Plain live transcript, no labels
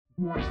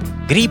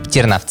Гриб,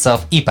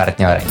 Терновцов и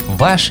партнеры.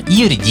 Ваш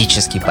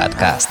юридический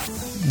подкаст.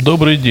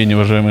 Добрый день,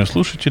 уважаемые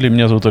слушатели.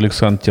 Меня зовут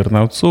Александр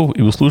Терновцов,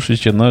 и вы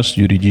слушаете наш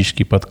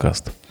юридический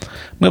подкаст.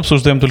 Мы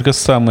обсуждаем только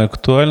самые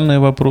актуальные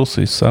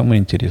вопросы и самые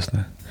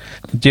интересные.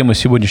 Тема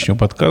сегодняшнего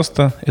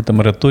подкаста – это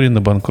мораторий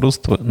на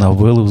банкротство,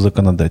 новеллы в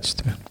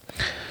законодательстве.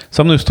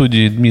 Со мной в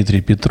студии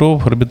Дмитрий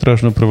Петров,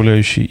 арбитражный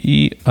управляющий,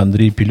 и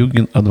Андрей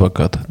Пилюгин,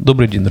 адвокат.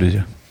 Добрый день,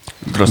 друзья.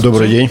 Здравствуйте.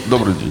 Добрый день.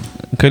 Добрый день.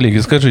 Коллеги,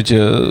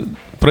 скажите,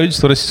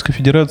 правительство Российской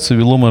Федерации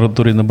ввело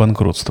мораторий на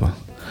банкротство.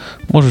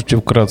 Можете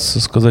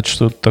вкратце сказать,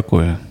 что это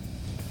такое?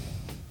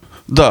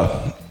 Да.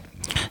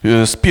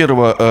 С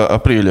 1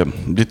 апреля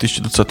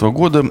 2020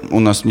 года у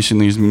нас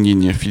внесены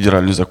изменения в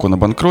Федеральный закон о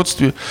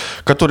банкротстве,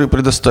 который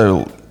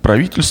предоставил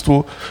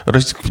правительству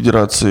Российской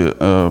Федерации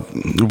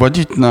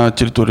вводить на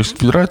территории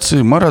Российской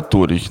Федерации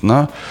мораторий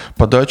на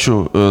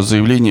подачу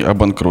заявлений о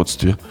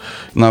банкротстве,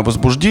 на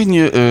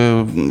возбуждение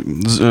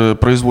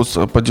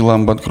производства по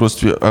делам о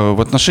банкротстве в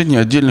отношении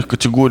отдельных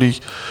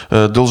категорий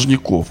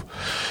должников.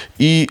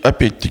 И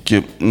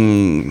опять-таки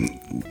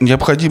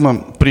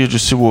необходимо прежде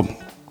всего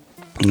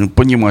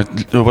понимать,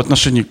 в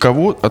отношении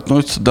кого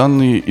относятся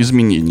данные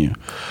изменения.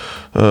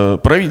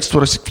 Правительство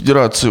Российской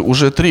Федерации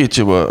уже 3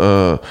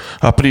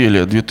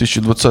 апреля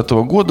 2020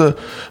 года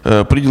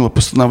приняло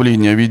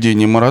постановление о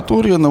введении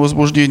моратория на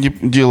возбуждение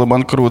дела о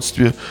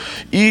банкротстве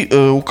и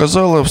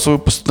указало в своем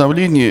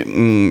постановлении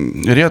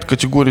ряд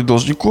категорий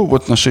должников, в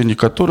отношении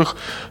которых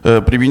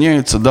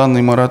применяется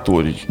данный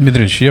мораторий.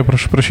 Дмитрий Ильич, я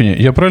прошу прощения,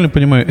 я правильно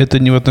понимаю, это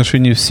не в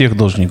отношении всех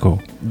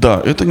должников?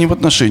 Да, это не в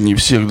отношении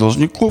всех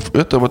должников,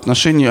 это в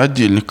отношении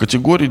отдельных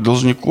категорий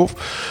должников,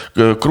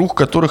 круг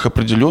которых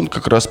определен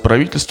как раз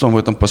правительством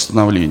в этом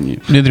постановлении.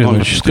 Дмитрий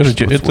Ильич,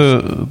 скажите,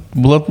 это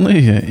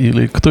блатные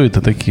или кто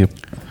это такие?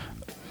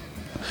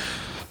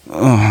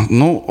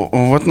 Ну,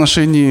 в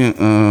отношении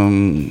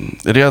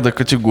ряда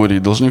категорий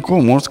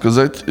должников можно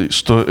сказать,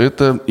 что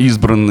это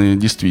избранные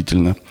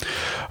действительно.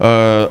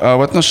 А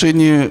в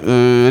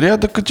отношении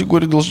ряда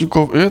категорий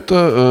должников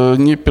это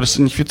не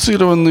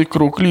персонифицированный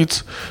круг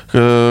лиц,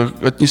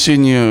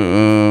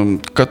 отнесение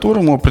к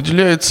которому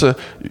определяется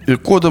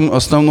кодом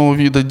основного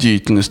вида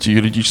деятельности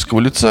юридического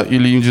лица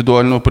или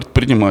индивидуального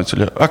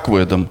предпринимателя,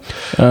 АКВЭДом.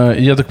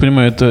 Я так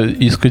понимаю, это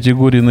из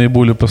категории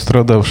наиболее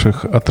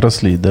пострадавших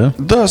отраслей, да?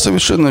 Да,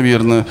 совершенно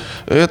верно.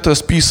 Это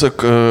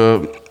список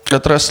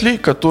отраслей,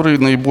 которые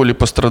наиболее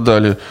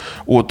пострадали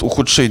от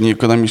ухудшения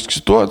экономической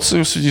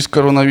ситуации в связи с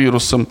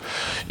коронавирусом.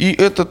 И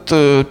этот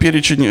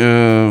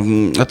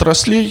перечень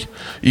отраслей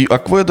и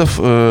АКВЭДов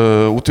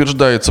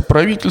утверждается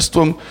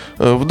правительством.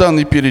 В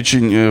данный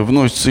перечень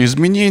вносятся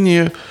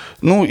изменения.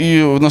 Ну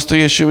и в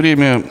настоящее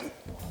время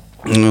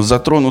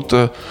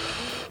затронуто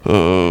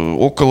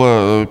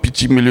около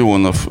 5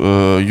 миллионов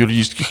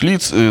юридических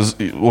лиц,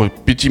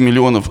 5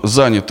 миллионов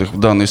занятых в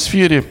данной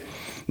сфере,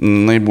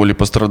 наиболее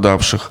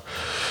пострадавших.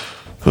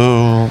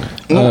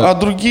 А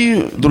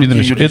другие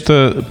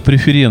это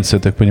преференция,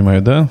 я так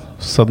понимаю, да,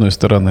 с одной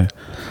стороны,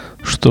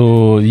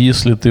 что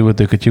если ты в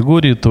этой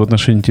категории, то в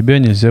отношении тебя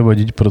нельзя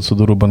вводить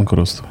процедуру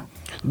банкротства.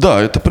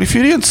 Да, это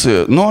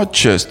преференция, но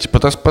отчасти,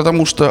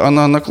 потому что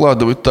она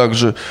накладывает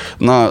также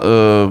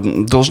на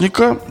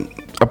должника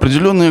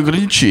определенные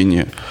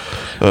ограничения.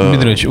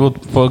 Дмитрий Ильич,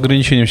 вот по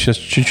ограничениям сейчас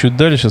чуть-чуть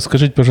дальше.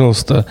 Скажите,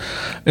 пожалуйста,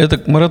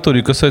 это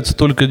мораторий касается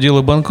только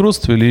дела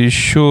банкротства или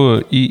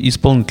еще и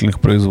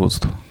исполнительных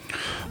производств?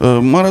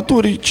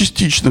 Мораторий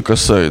частично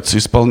касается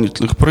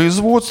исполнительных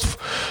производств.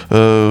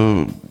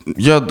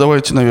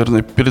 Давайте,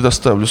 наверное,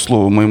 предоставлю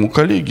слово моему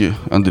коллеге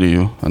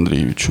Андрею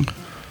Андреевичу.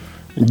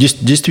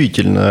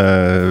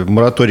 Действительно,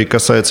 мораторий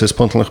касается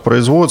исполнительных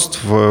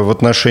производств в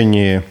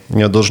отношении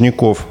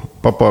должников,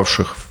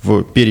 попавших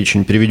в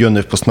перечень,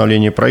 приведенный в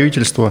постановление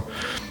правительства.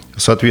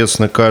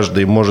 Соответственно,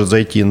 каждый может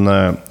зайти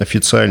на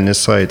официальный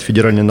сайт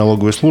Федеральной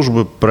налоговой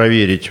службы,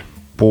 проверить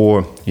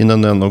по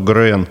ИНН,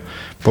 ГРН,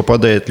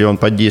 попадает ли он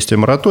под действие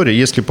моратория.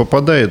 Если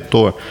попадает,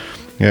 то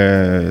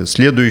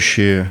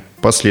следующие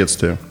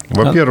последствия.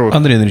 Во-первых...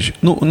 Андрей Андреевич,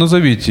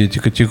 назовите эти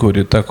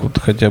категории так вот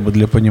хотя бы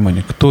для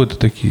понимания. Кто это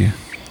такие?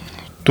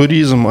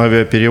 Туризм,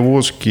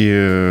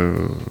 авиаперевозки,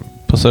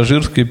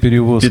 пассажирские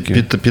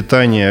перевозки,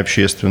 питание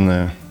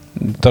общественное,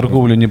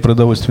 торговля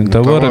непродовольственными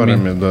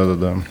товарами.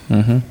 Да.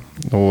 Угу.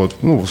 Вот.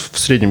 В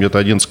среднем где-то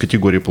 11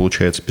 категорий,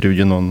 получается,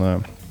 переведено на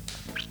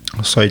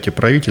сайте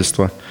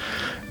правительства.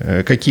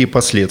 Какие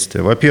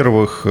последствия?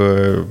 Во-первых,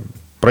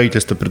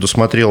 правительство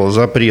предусмотрело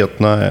запрет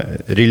на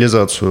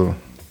реализацию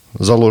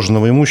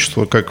заложенного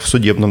имущества как в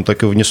судебном,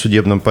 так и в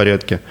внесудебном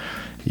порядке.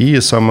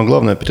 И самое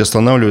главное,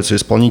 приостанавливается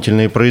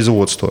исполнительное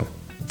производство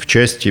в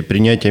части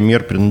принятия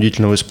мер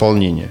принудительного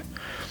исполнения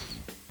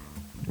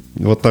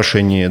в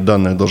отношении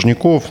данных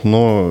должников,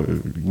 но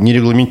не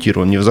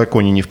регламентирован ни в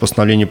законе, ни в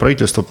постановлении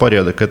правительства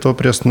порядок этого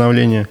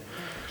приостановления.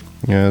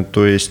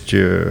 То есть...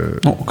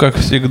 как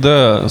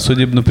всегда,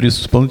 судебный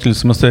пристав исполнитель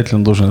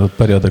самостоятельно должен этот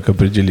порядок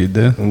определить,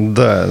 да?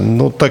 Да,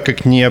 но так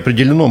как не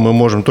определено, мы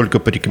можем только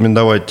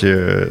порекомендовать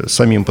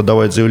самим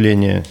подавать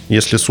заявление.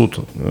 Если суд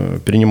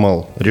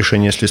принимал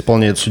решение, если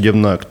исполняет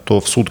судебный акт,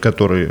 то в суд,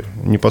 который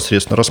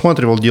непосредственно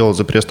рассматривал дело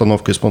за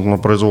приостановкой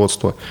исполнительного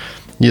производства.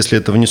 Если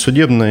это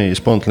внесудебный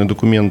исполнительный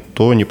документ,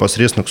 то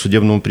непосредственно к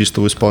судебному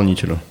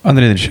приставу-исполнителю.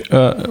 Андрей Андреевич,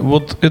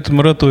 вот этот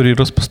мораторий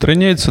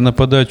распространяется на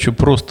подачу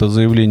просто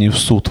заявлений в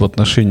суд в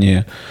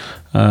отношении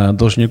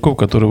должников,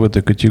 которые в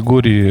этой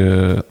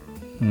категории,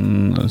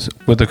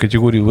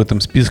 в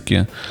этом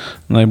списке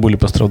наиболее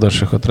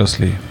пострадавших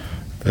отраслей?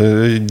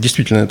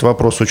 Действительно, этот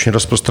вопрос очень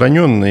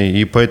распространенный,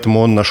 и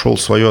поэтому он нашел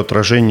свое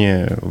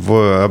отражение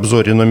в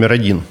обзоре номер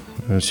 1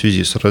 в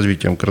связи с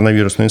развитием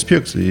коронавирусной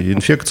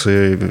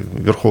инфекции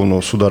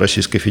Верховного суда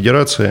Российской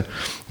Федерации.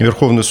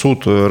 Верховный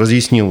суд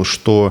разъяснил,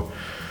 что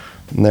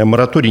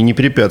мораторий не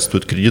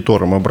препятствует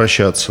кредиторам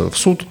обращаться в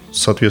суд с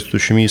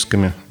соответствующими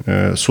исками,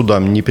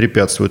 судам не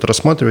препятствует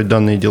рассматривать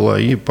данные дела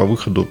и по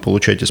выходу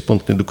получать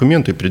исполнительные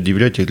документы и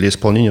предъявлять их для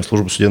исполнения в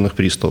службу судебных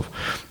приставов.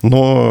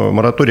 Но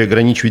мораторий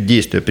ограничивает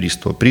действия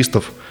пристава.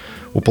 Пристав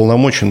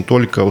уполномочен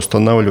только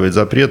устанавливать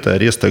запреты,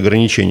 аресты,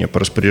 ограничения по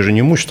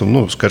распоряжению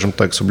имуществом, скажем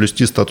так,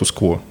 соблюсти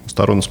статус-кво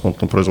сторон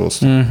исполнительного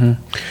производства. Угу.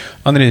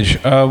 Андрей Ильич,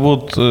 а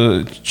вот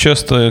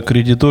часто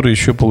кредиторы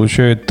еще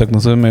получают так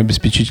называемые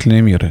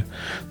обеспечительные меры,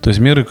 то есть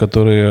меры,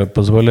 которые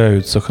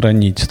позволяют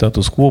сохранить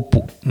статус-кво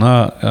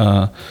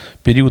на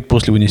период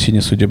после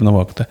вынесения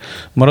судебного акта.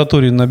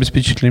 Мораторий на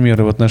обеспечительные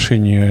меры в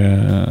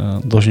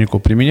отношении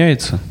должников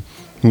применяется?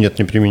 Нет,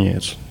 не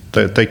применяется.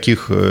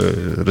 Таких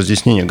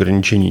разъяснений,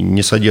 ограничений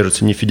не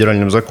содержится ни в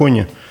федеральном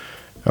законе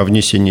о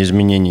внесении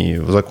изменений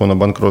в закон о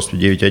банкротстве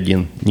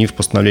 9.1, ни в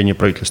постановлении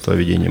правительства о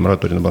введении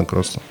моратория на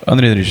банкротство.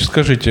 Андрей Андреевич,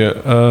 скажите,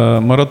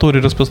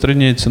 мораторий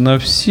распространяется на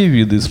все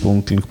виды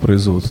исполнительных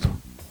производств?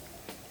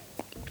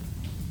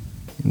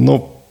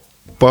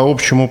 По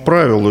общему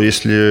правилу,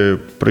 если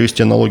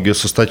провести аналогию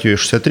со статьей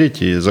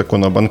 63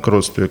 закона о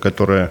банкротстве,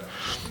 которая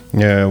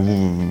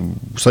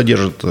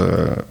содержит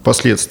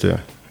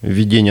последствия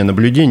введение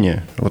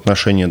наблюдения в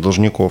отношении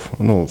должников,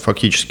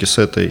 фактически с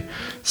этой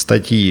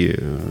статьи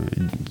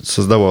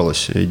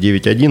создавалась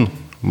 9.1,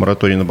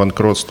 мораторий на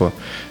банкротство.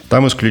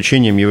 Там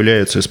исключением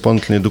являются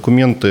исполнительные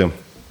документы,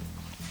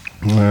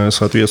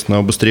 соответственно,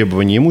 об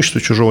истребовании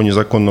имущества чужого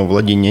незаконного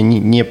владения, они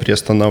не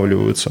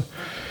приостанавливаются.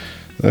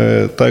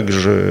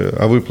 Также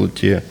о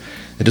выплате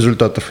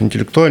результатов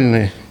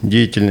интеллектуальной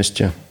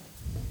деятельности,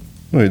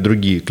 и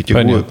другие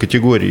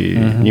категории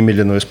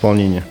немедленного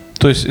исполнения.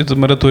 То есть это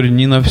мораторий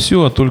не на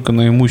все, а только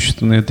на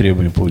имущественные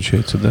требования,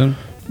 получается, да?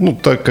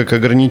 Так как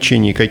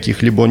ограничений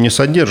каких-либо он не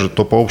содержит,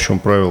 то по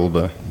общему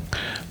правилу,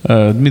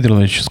 да. Дмитрий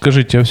Иванович,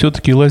 скажите, а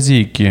все-таки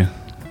лазейки,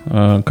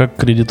 как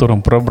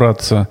кредиторам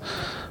пробраться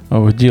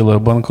в дело о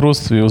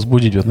банкротстве и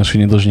возбудить в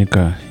отношении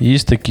должника,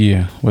 есть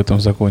такие в этом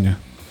законе?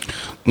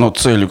 Но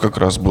целью как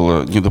раз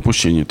было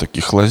недопущение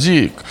таких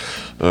лазеек.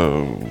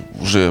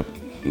 Уже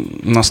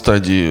на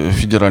стадии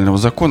федерального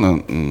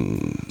закона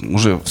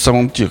уже в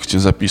самом тексте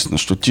записано,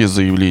 что те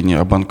заявления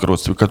о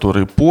банкротстве,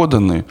 которые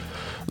поданы,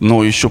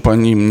 но еще по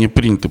ним не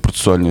приняты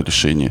процессуальные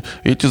решения,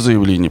 эти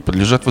заявления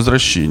подлежат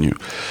возвращению.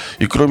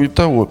 И кроме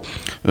того,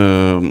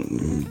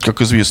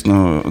 как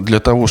известно, для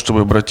того,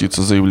 чтобы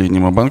обратиться с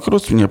заявлением о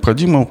банкротстве,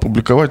 необходимо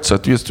опубликовать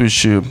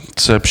соответствующие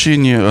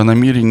сообщения о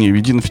намерении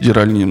введенных в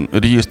Федеральном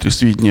реестре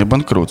сведений о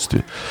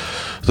банкротстве.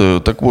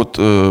 Так вот,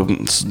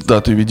 с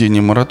даты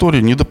введения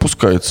моратория не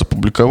допускается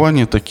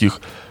публикование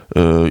таких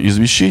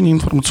извещений,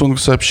 информационных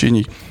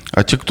сообщений,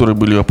 а те, которые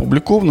были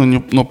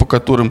опубликованы, но по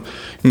которым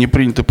не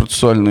приняты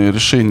процессуальные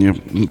решения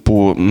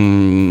по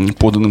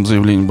поданным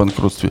заявлениям о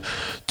банкротстве,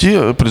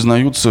 те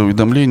признаются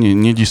уведомления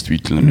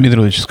недействительными.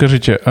 Дмитрий Ильич,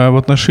 скажите, а в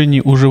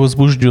отношении уже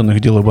возбужденных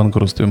дел о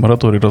банкротстве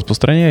мораторий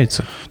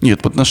распространяется? Нет,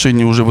 в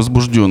отношении уже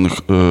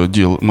возбужденных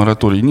дел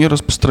мораторий не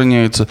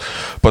распространяется,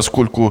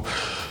 поскольку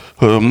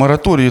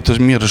мораторий – это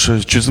мера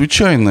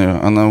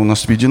чрезвычайная, она у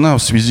нас введена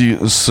в связи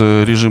с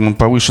режимом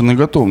повышенной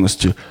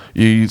готовности.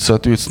 И,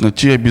 соответственно,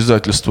 те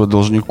обязательства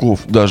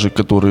должников, даже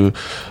которые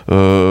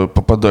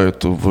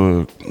попадают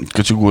в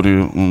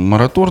категорию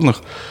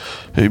мораторных,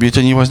 ведь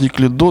они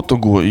возникли до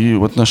того, и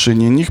в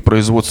отношении них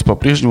производства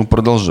по-прежнему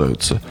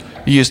продолжаются.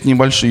 Есть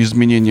небольшие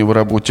изменения в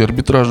работе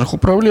арбитражных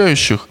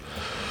управляющих,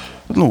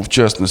 в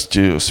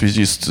частности, в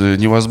связи с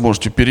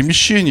невозможностью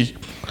перемещений.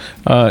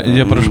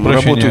 Я прошу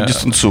прощения. Работают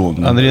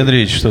дистанционно. Андрей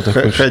Андреевич, что-то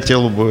хочет?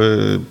 Хотел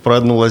бы про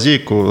одну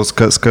лазейку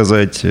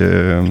сказать.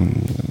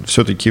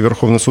 Все-таки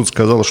Верховный суд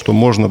сказал, что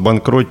можно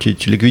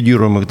банкротить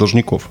ликвидируемых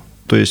должников.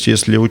 То есть,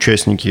 если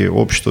участники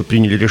общества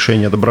приняли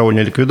решение о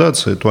добровольной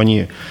ликвидации, то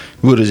они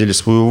выразили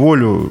свою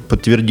волю,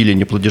 подтвердили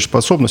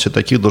неплатежеспособность, и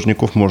таких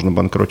должников можно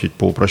банкротить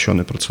по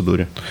упрощенной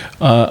процедуре.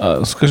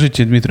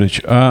 Скажите, Дмитрий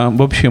Ильич, а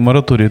вообще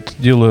мораторий – это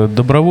дело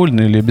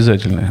добровольное или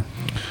обязательное?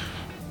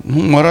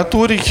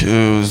 Мораторий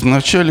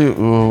вначале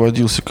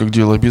вводился как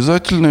дело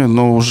обязательное,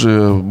 но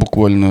уже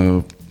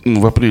буквально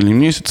в апреле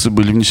месяце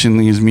были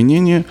внесены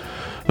изменения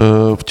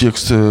в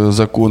текст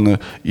закона,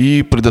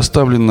 и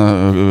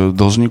предоставлено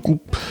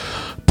должнику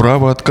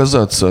право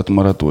отказаться от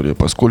моратория,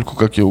 поскольку,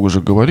 как я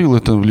уже говорил,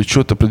 это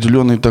влечет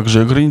определенные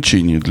также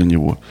ограничения для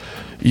него.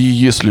 И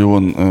если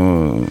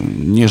он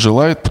не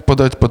желает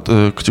попадать под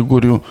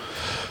категорию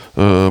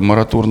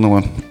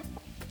мораторного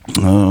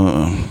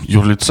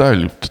юрлица,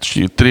 или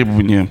точнее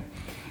требования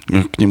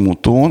к нему,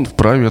 то он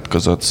вправе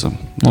отказаться.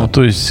 Ну,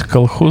 то есть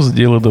колхоз –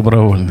 дело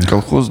добровольное.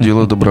 Колхоз –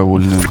 дело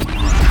добровольное.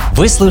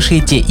 Вы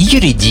слушаете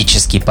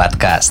юридический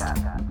подкаст.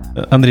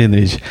 Андрей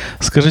Андреевич,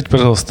 скажите,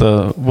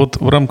 пожалуйста, вот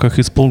в рамках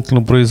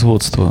исполнительного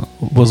производства,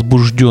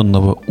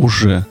 возбужденного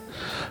уже,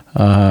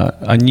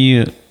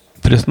 они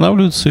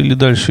приостанавливаются или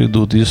дальше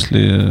идут,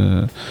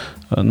 если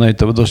на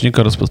этого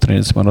должника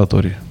распространяется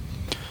мораторий?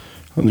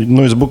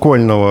 Ну, из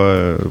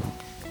буквального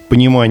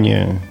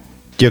понимания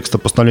текста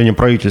постановления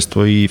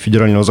правительства и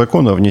федерального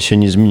закона о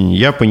внесении изменений,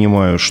 я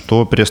понимаю,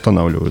 что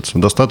приостанавливаются.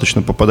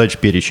 Достаточно попадать в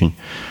перечень.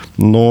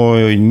 Но,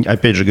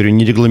 опять же говорю,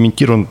 не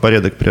регламентирован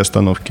порядок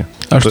приостановки.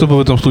 Что бы в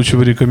этом случае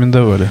вы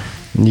рекомендовали?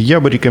 Я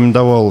бы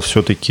рекомендовал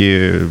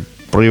все-таки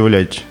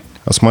проявлять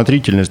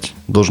осмотрительность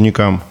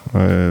должникам,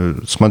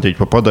 смотреть,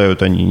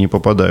 попадают они, не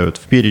попадают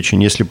в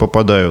перечень. Если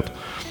попадают,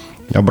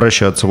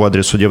 обращаться в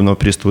адрес судебного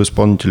пристава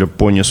исполнителя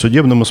по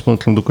несудебным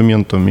исполнительным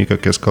документам и,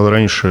 как я сказал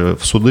раньше,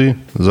 в суды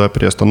за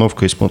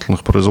приостановкой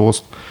исполнительных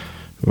производств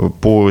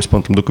по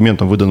исполнительным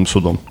документам, выданным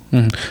судом.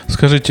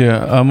 Скажите,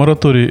 а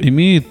мораторий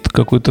имеет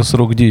какой-то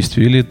срок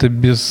действия или это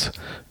без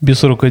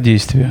срока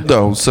действия?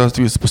 Да, он в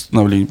соответствии с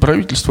постановлением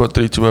правительства от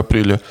 3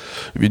 апреля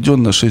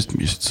введен на 6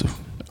 месяцев.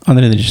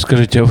 Андрей Андреевич,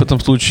 скажите, а в этом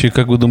случае,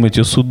 как вы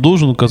думаете, суд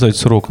должен указать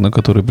срок, на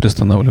который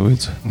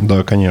приостанавливается?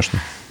 Да, конечно.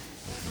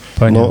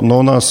 Но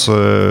у нас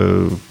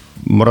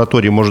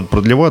мораторий может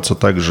продлеваться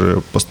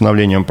также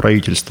постановлением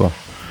правительства,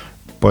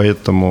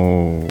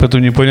 поэтому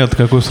непонятно,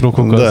 какой срок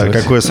указывать. Да,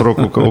 какой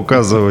срок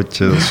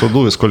указывать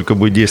суду и сколько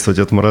будет действовать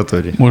этот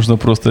мораторий. Можно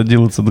просто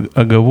отделаться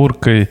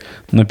оговоркой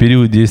на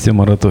период действия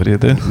моратория,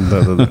 да?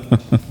 Да.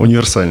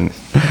 Универсальный.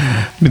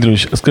 Дмитрий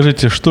Ильич,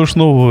 скажите, что ж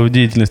нового в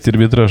деятельности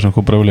арбитражных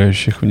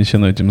управляющих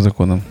внесено этим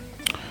законом?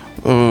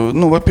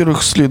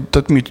 Во-первых, следует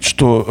отметить,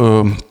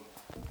 что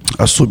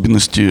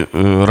особенности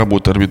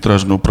работы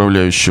арбитражного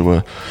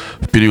управляющего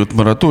в период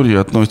моратория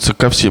относятся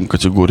ко всем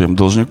категориям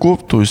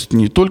должников, то есть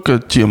не только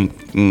тем,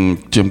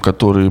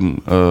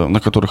 на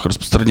которых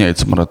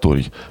распространяется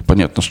мораторий.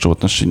 Понятно, что в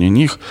отношении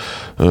них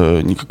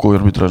никакой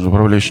арбитражный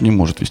управляющий не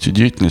может вести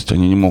деятельность,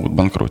 они не могут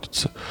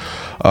банкротиться.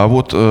 А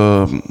вот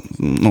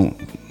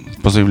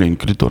по заявлению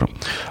кредитора.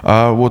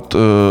 А вот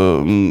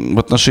в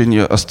отношении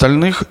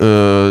остальных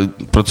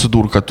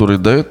процедур, которые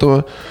до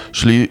этого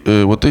шли,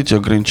 вот эти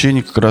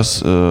ограничения, как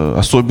раз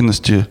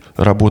особенности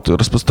работы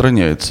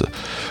распространяются.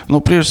 Но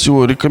прежде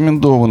всего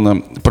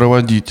рекомендовано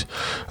проводить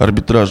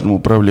арбитражному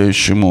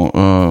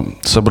управляющему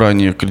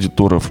собрание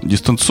кредиторов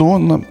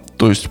дистанционно,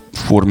 то есть в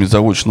форме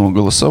заочного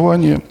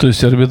голосования. То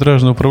есть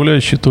арбитражный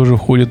управляющий тоже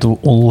входит в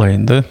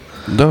онлайн, да?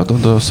 Да,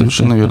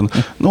 совершенно верно.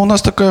 Но у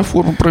нас такая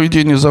форма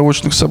проведения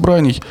заочных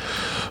собраний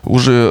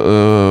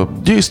уже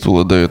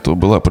действовала до этого,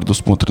 была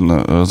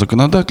предусмотрена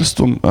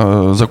законодательством,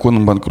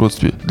 законом о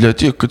банкротстве для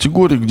тех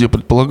категорий, где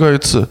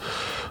предполагается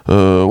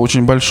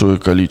очень большое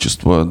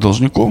количество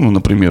должников,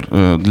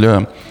 например,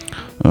 для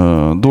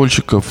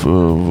дольщиков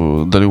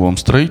в долевом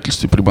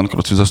строительстве при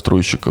банкротстве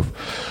застройщиков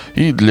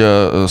и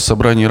для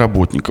собраний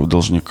работников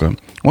должника.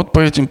 Вот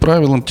по этим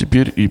правилам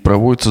теперь и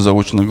проводится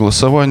заочное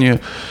голосование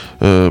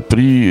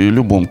при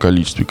любом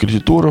количестве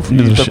кредиторов.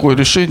 И такое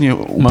решение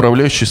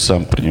управляющий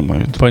сам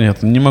принимает.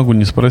 Понятно. Не могу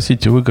не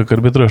спросить, вы как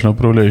арбитражный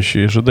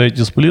управляющий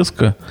ожидаете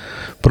всплеска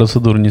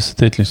процедур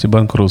несостоятельности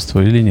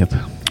банкротства или нет?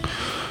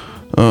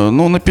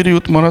 На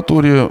период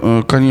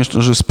моратория,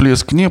 конечно же,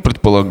 всплеск не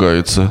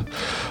предполагается.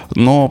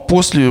 Но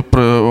после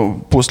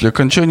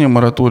окончания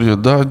моратория,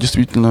 да,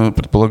 действительно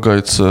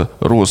предполагается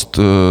рост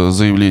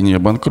заявлений о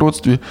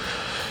банкротстве,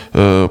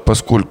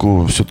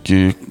 поскольку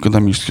все-таки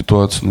экономическая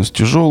ситуация у нас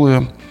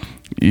тяжелая.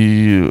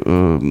 И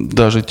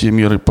даже те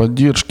меры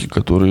поддержки,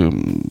 которые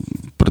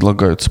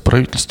предлагаются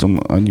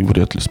правительством, они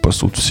вряд ли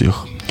спасут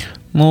всех.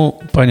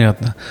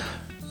 Понятно.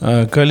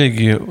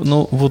 Коллеги,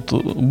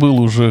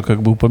 был уже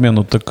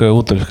упомянут такая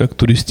отрасль, как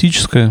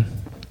туристическая.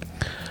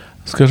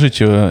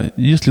 Скажите,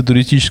 если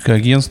туристическое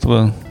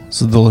агентство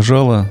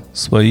задолжало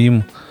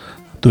своим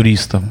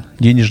туристам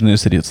денежные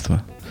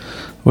средства,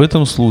 в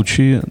этом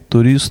случае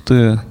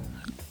туристы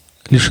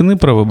лишены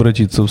права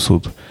обратиться в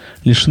суд,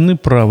 лишены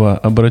права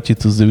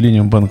обратиться с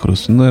заявлением о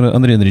банкротстве?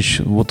 Андрей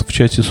Андреевич, в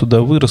части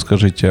суда вы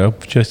расскажите, а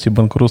в части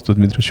банкротства,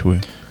 Дмитрий Ильич,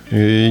 вы.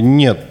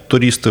 Нет,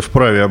 туристы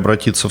вправе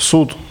обратиться в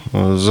суд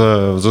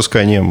за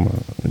взысканием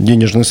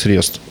денежных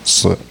средств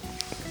с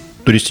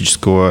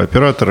туристического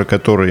оператора,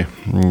 который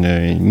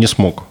не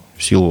смог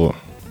в силу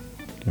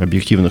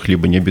объективных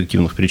либо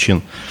необъективных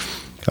причин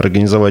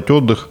организовать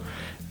отдых,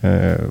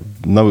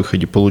 на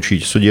выходе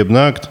получить судебный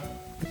акт,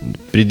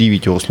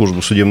 предъявить его в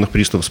службу судебных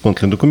приставов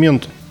исполнительный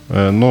документ,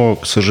 но,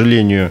 к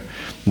сожалению,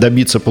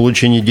 добиться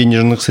получения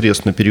денежных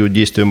средств на период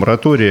действия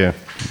моратория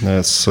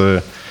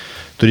с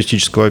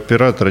туристического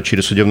оператора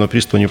через судебного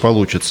пристава не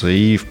получится.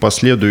 И в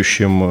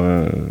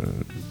последующем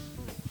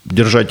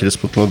держатель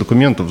исполнительного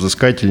документа,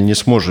 взыскатель, не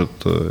сможет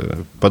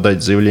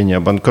подать заявление о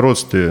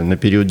банкротстве на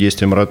период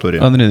действия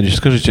моратория. Андрей Андреевич,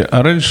 скажите,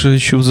 а раньше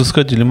еще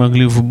взыскатели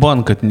могли в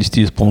банк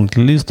отнести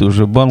исполнительный лист, и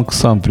уже банк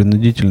сам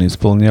принудительно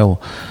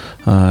исполнял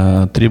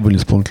требования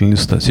исполнительного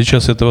листа.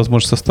 Сейчас эта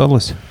возможность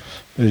осталась?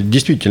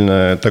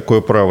 Действительно,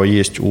 такое право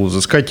есть у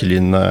взыскателей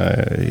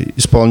на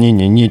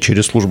исполнение не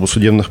через службу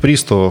судебных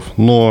приставов,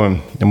 но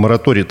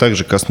мораторий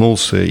также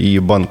коснулся и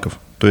банков.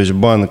 То есть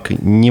банк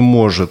не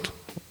может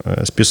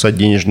списать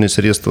денежные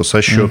средства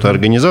со счета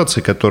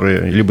организаций,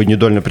 которые, либо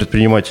индивидуального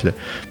предпринимателя,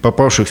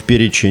 попавших в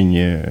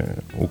перечень,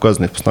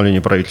 указанный в постановлении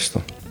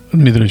правительства.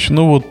 Дмитрий Ильич,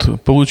 ну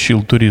вот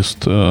получил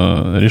турист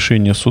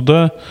решение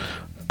суда,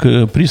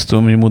 к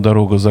приставам ему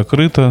дорога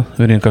закрыта,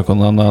 вернее, как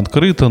она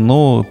открыта,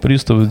 но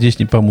пристав здесь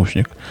не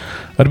помощник.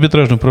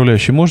 Арбитражный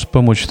управляющий может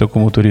помочь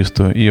такому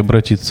туристу и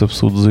обратиться в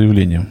суд с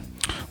заявлением?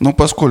 Ну,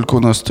 поскольку у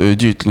нас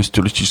деятельность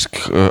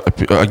туристических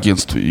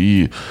агентств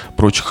и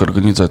прочих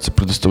организаций,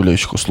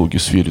 предоставляющих услуги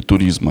в сфере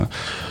туризма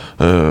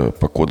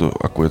по коду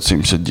АКОЭД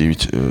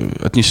 79,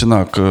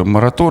 отнесена к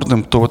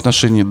мораторным, то в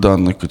отношении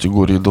данной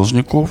категории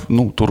должников,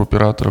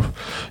 туроператоров,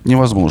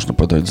 невозможно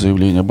подать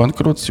заявление о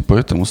банкротстве,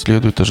 поэтому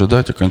следует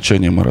ожидать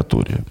окончания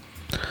моратория.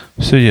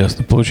 Все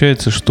ясно.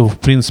 Получается, что в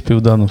принципе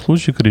в данном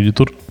случае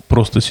кредитор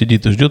просто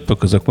сидит и ждет,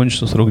 пока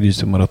закончится срок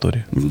действия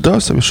моратория.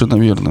 Да, совершенно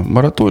верно.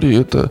 Мораторий –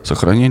 это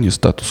сохранение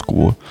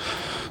статус-кво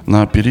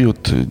на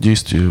период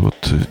действия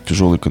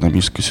тяжелой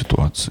экономической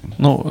ситуации.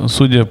 Ну,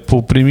 судя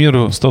по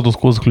примеру,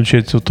 статус-кво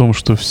заключается в том,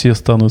 что все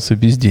останутся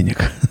без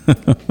денег.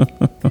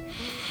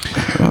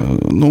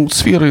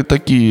 Сферы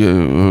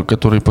такие,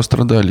 которые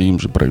пострадали, им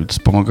же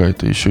правительство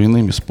помогает, и еще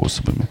иными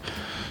способами.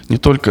 Не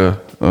только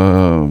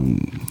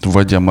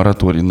вводя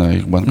мораторий на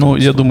их банкротство.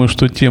 Я думаю,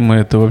 что тема –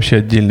 это вообще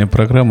отдельная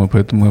программа,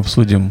 поэтому мы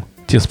обсудим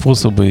те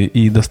способы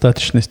и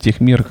достаточность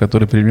тех мер,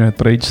 которые принимает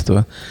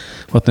правительство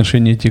в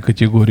отношении этих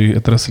категорий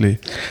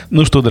отраслей.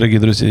 Ну что, дорогие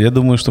друзья, я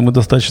думаю, что мы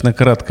достаточно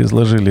кратко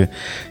изложили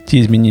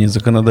те изменения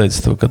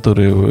законодательства,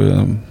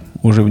 которые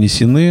уже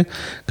внесены,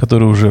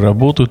 которые уже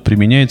работают,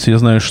 применяются. Я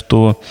знаю,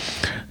 что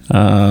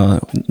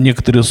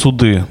некоторые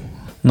суды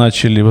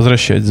начали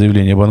возвращать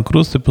заявление о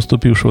банкротстве,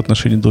 поступившее в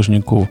отношении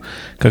должников,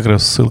 как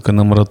раз ссылка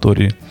на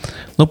мораторий.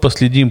 Но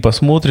последим,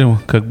 посмотрим,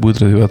 как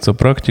будет развиваться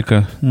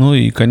практика.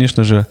 И,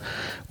 конечно же,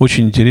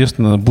 очень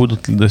интересно,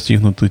 будут ли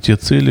достигнуты те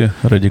цели,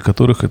 ради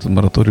которых этот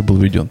мораторий был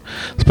введен.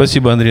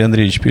 Спасибо, Андрей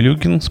Андреевич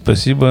Пилюкин.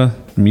 Спасибо,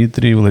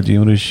 Дмитрий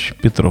Владимирович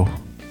Петров.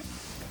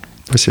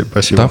 Спасибо.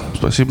 Да,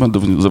 спасибо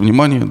за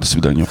внимание. До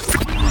свидания.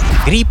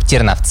 Гриб,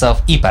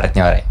 Терновцов и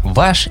партнеры.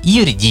 Ваш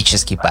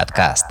юридический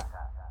подкаст.